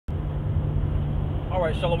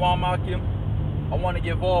Alright, Shalom Akim. I want to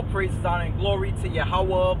give all praises, honor, and glory to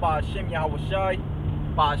Yahweh, by Hashem Yahawashi,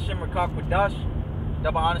 by Hashem Rakakwadash.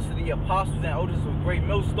 Double honors to the apostles and elders of Great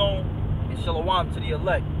Millstone, and Shalom to the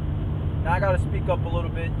elect. Now I got to speak up a little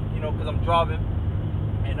bit, because I'm driving.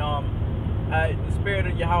 And the spirit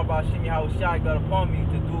of Yahweh, by Hashem Yahawashi, got upon me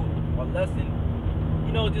to do a lesson,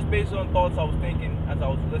 just based on thoughts I was thinking as I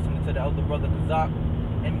was listening to the elder brother Kazak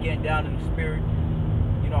and getting down in the spirit.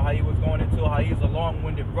 How he was going into how he's a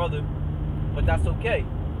long-winded brother, but that's okay,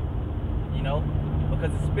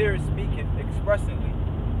 because the spirit speaketh expressively,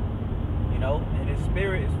 and his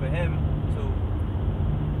spirit is for him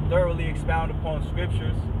to thoroughly expound upon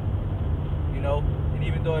scriptures, and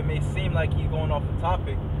even though it may seem like he's going off the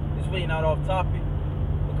topic, it's really not off topic,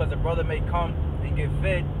 because a brother may come and get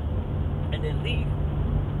fed and then leave,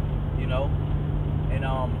 and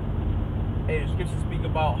hey, the scriptures speak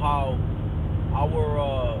about how our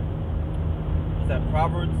what's that,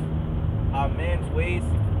 Proverbs, man's ways,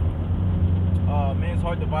 man's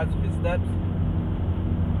heart deviseth his steps,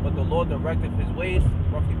 but the Lord directeth his ways,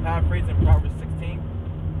 roughly paraphrasing Proverbs 16,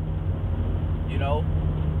 and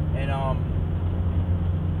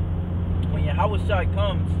when Yahawashi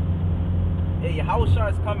comes,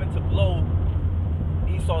 Yahawashi is coming to blow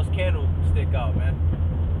Esau's candlestick out, man.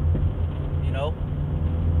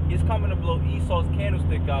 He's coming to blow Esau's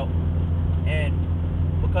candlestick out. And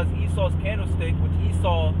because Esau's candlestick, which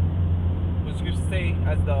Esau was used to say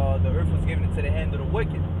as the earth was given into the hand of the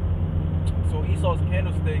wicked, so Esau's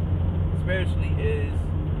candlestick spiritually is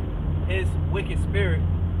his wicked spirit,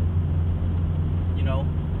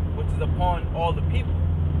 which is upon all the people.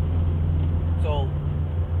 So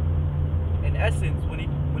in essence, when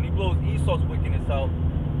he blows Esau's wickedness out,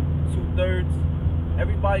 2/3,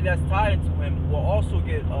 everybody that's tied into him will also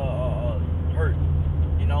get hurt.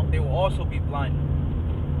 They will also be blinded,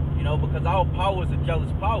 because our power is a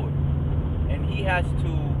jealous power, and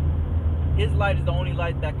his light is the only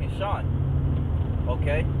light that can shine.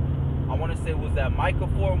 Okay, I want to say, was that Micah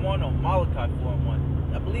 4:1 or Malachi 4:1?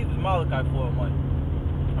 I believe it's Malachi 4:1.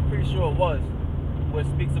 I'm pretty sure it was, where it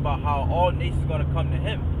speaks about how all nations are going to come to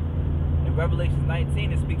him. In Revelation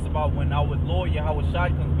 19, it speaks about when our Lord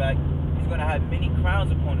Yahawashi comes back, he's going to have many crowns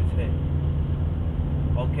upon his head.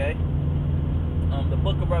 Okay. The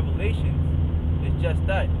book of Revelations is just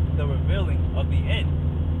that, the revealing of the end.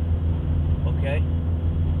 Okay?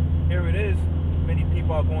 Here it is. Many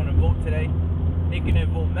people are going to vote today, thinking their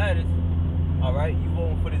vote matters. Alright? You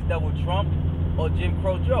voting for this devil Trump or Jim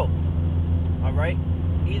Crow Joe. Alright?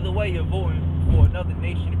 Either way, you're voting for another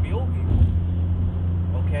nation to be over you.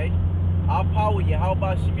 Okay? Our power,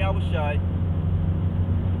 Yahweh Shem Yahawashi,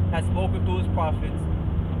 has spoken through his prophets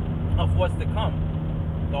of what's to come.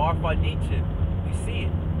 The Arfaditchip, we see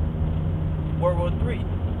it. World War III,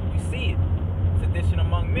 we see it. Sedition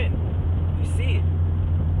among men, we see it.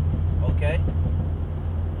 Okay?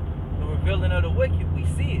 The revealing of the wicked, we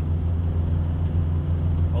see it.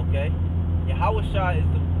 Okay? Yahawashi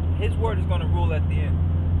his word is going to rule at the end.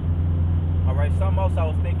 Alright, something else I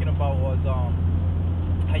was thinking about was how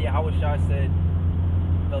Yahawashi said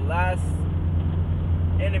the last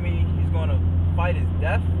enemy he's going to fight is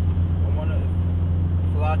death. I want to,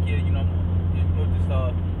 Salakia, just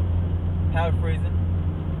paraphrasing.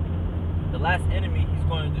 The last enemy he's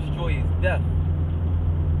going to destroy is death.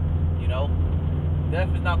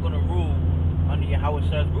 Death is not going to rule under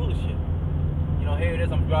Yahawashi's rulership. Here it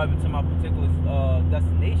is, I'm driving to my particular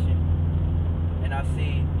destination, and I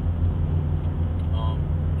see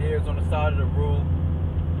deers on the side of the road.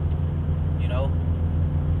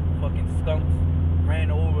 Fucking skunks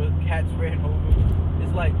ran over, cats ran over.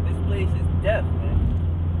 It's like, this place is death, man.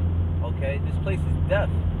 Okay, this place is death.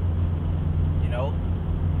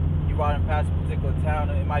 You riding past a particular town,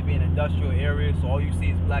 it might be an industrial area, so all you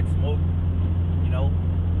see is black smoke.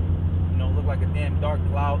 Look like a damn dark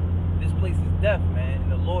cloud. This place is death, man,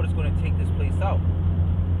 and the Lord is going to take this place out.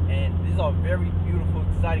 And these are very beautiful,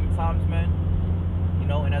 exciting times, man.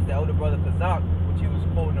 And as the elder brother Kazak, which he was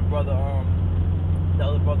quoting the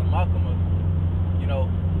elder brother Malcolm,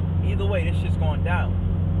 either way, this shit's going down.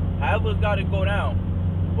 However it's got to go down,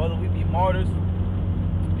 whether we be martyrs,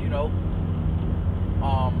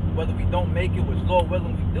 whether we don't make it, which Lord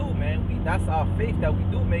willing we do, man. That's our faith that we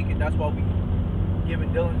do make it. That's why we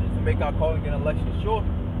giving diligence to make our calling and election sure.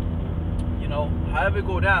 However it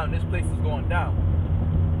go down, this place is going down.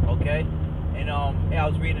 Okay? And I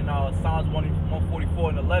was reading Psalms 144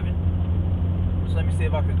 and 11. So let me see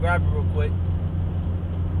if I can grab it real quick.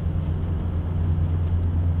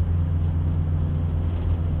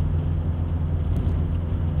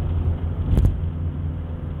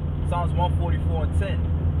 Psalms 144 and 10.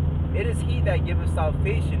 It is he that giveth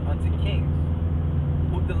salvation unto kings,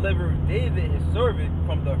 who delivered David his servant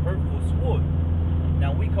from the hurtful sword.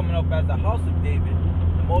 Now we coming up as the house of David.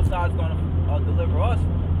 The Most High is going to deliver us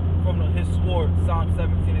from his sword, Psalm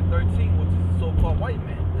 17 and 13, which is the so-called white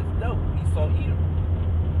man, this devil, Esau Edom.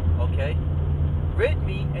 Okay? Rid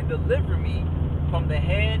me and deliver me from the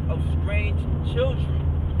hand of strange children,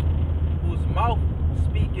 whose mouth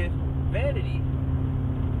speaketh vanity,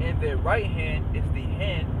 and their right hand is the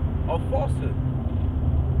hand of falsehood.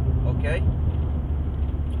 Okay?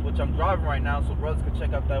 Which I'm driving right now, so brothers can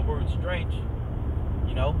check out that word strange.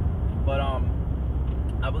 You know? But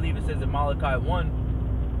I believe it says in Malachi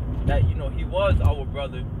 1 that, you know, he was our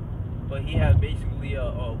brother, but he had basically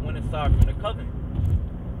went aside from the covenant.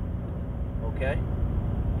 Okay?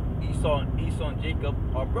 Esau and Jacob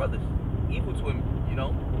are brothers, evil twin, you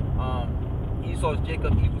know. Esau's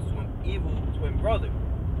Jacob, evil twin brother.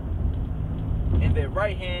 And their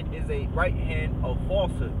right hand is a right hand of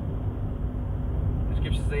falsehood. The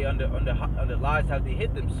scriptures say, under lies have they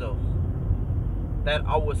hid themselves, that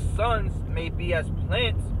our sons may be as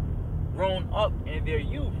plants grown up in their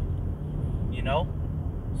youth. You know?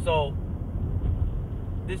 So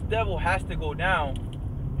this devil has to go down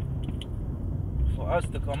for us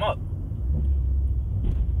to come up.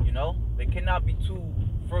 You know? There cannot be two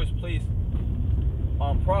first place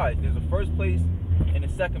prize. There's a first place and a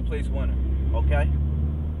second place winner. Okay?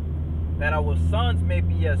 That our sons may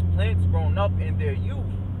be as plants grown up in their youth,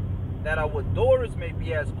 that our daughters may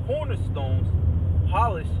be as cornerstones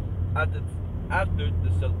polished after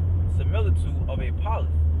the similitude of a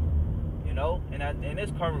polish. You know, and in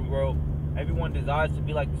this current world, everyone desires to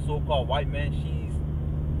be like the so-called white man. She's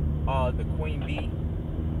the queen bee.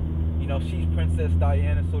 You know, she's Princess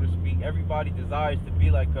Diana, so to speak. Everybody desires to be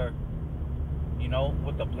like her. You know,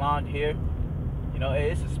 with the blonde hair. You know,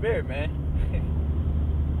 hey, it's a spirit, man.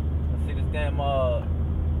 Let's see this damn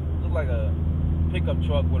look like a pickup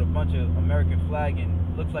truck with a bunch of American flag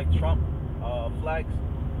and looks like Trump flags.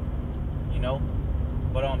 You know,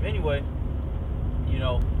 but anyway, you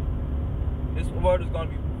know, this world is going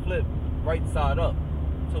to be flipped right side up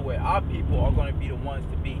to where our people are going to be the ones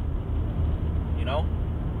to be. You know?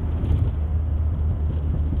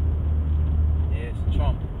 Yeah, it's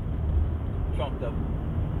Trump devil.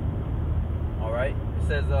 Alright? It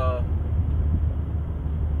says,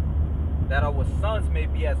 that our sons may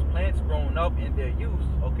be as plants grown up in their youth.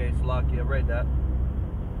 Okay, Salaki, I read that.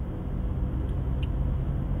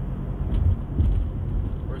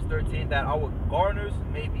 Verse 13, that our garners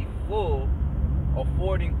may be full,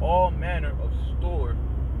 affording all manner of store,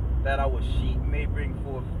 that our sheep may bring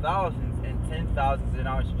forth thousands and 10,000s in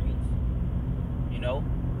our streets. You know?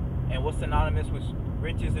 And what's synonymous with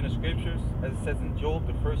riches in the scriptures, as it says in Job,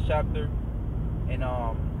 the 1st chapter, and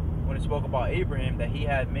when it spoke about Abraham, that he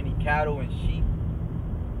had many cattle and sheep.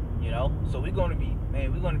 You know? So we're gonna be,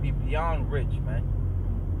 man, we're gonna be beyond rich, man.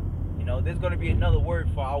 You know, there's gonna be another word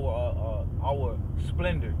for our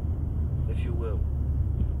splendor, if you will.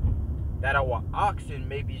 That our oxen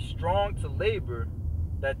may be strong to labor,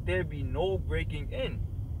 that there be no breaking in.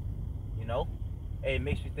 You know? Hey, it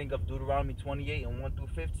makes me think of Deuteronomy 28 and 1 through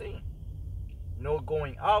 15. No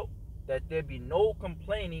going out, that there be no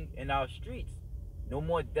complaining in our streets. No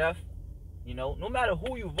more death. You know, no matter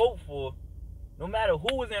who you vote for, no matter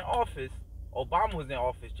who was in office, Obama was in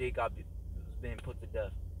office, Jacob was being put to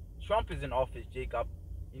death. Trump is in office, Jacob,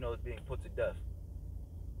 you know, is being put to death.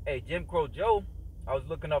 Hey, Jim Crow Joe, I was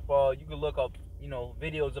looking up, you can look up, you know,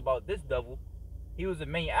 videos about this devil. He was the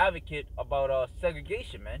main advocate about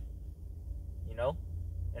segregation, man. You know,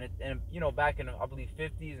 and you know, back in the, I believe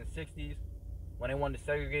 50s and 60s, when they wanted to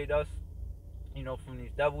segregate us, you know, from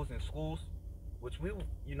these devils in schools, which we,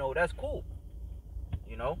 you know, that's cool.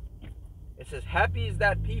 You know, it says, happy is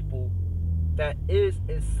that people that is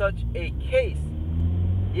in such a case.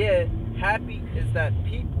 Yeah, happy is that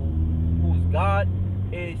people whose God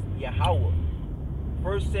is Yahweh.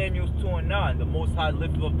 1 Samuel 2 and 9, the Most High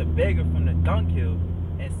lifted up the beggar from the dunghill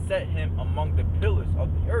and set him among the pillars of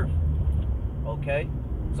the earth. Okay?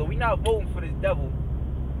 So we're not voting for this devil,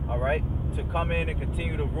 alright, to come in and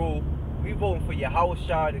continue to rule. We voting for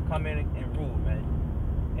Yahawashi to come in and rule, man.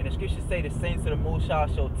 And the scriptures say the saints of the Most High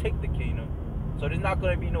shall take the kingdom. So there's not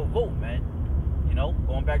going to be no vote, man. You know,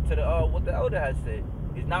 going back to the what the elder has said.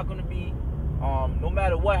 It's not going to be, no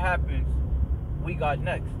matter what happens, we got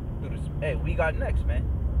next. Hey, we got next, man.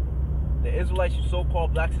 The Israelites, you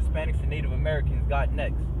so-called blacks, Hispanics, and Native Americans got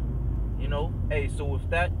next. You know, hey, so with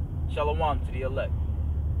that, shalom to the elect.